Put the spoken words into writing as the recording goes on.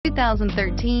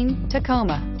2013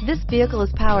 Tacoma. This vehicle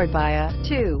is powered by a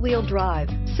 2-wheel drive,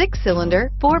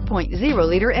 6-cylinder,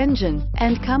 4.0-liter engine,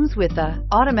 and comes with a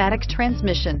automatic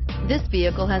transmission. This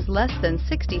vehicle has less than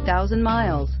 60,000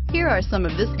 miles. Here are some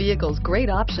of this vehicle's great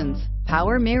options: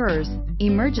 power mirrors,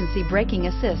 emergency braking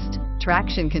assist,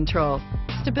 traction control,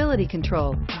 stability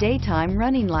control, daytime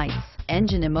running lights,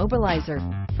 engine immobilizer,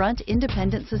 front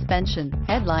independent suspension,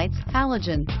 headlights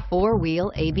halogen,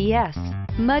 4-wheel ABS,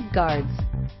 mud guards.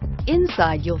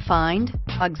 Inside you'll find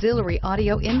auxiliary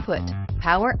audio input,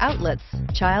 power outlets,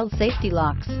 child safety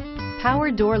locks, power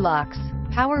door locks,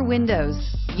 power windows,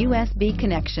 USB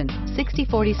connection,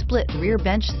 60/40 split rear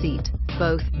bench seat,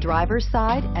 both driver's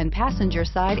side and passenger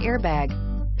side airbag,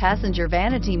 passenger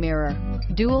vanity mirror,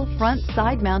 dual front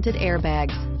side mounted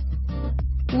airbags.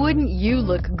 Wouldn't you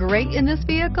look great in this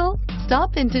vehicle?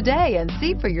 Stop in today and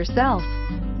see for yourself.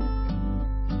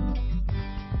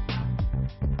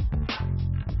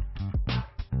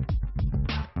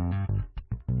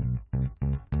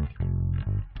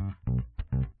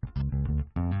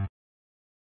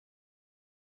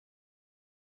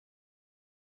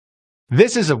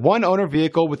 This is a one-owner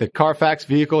vehicle with a Carfax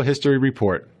Vehicle History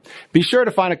Report. Be sure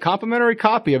to find a complimentary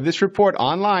copy of this report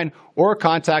online or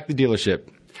contact the dealership.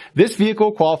 This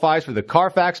vehicle qualifies for the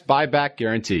Carfax Buyback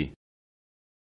Guarantee.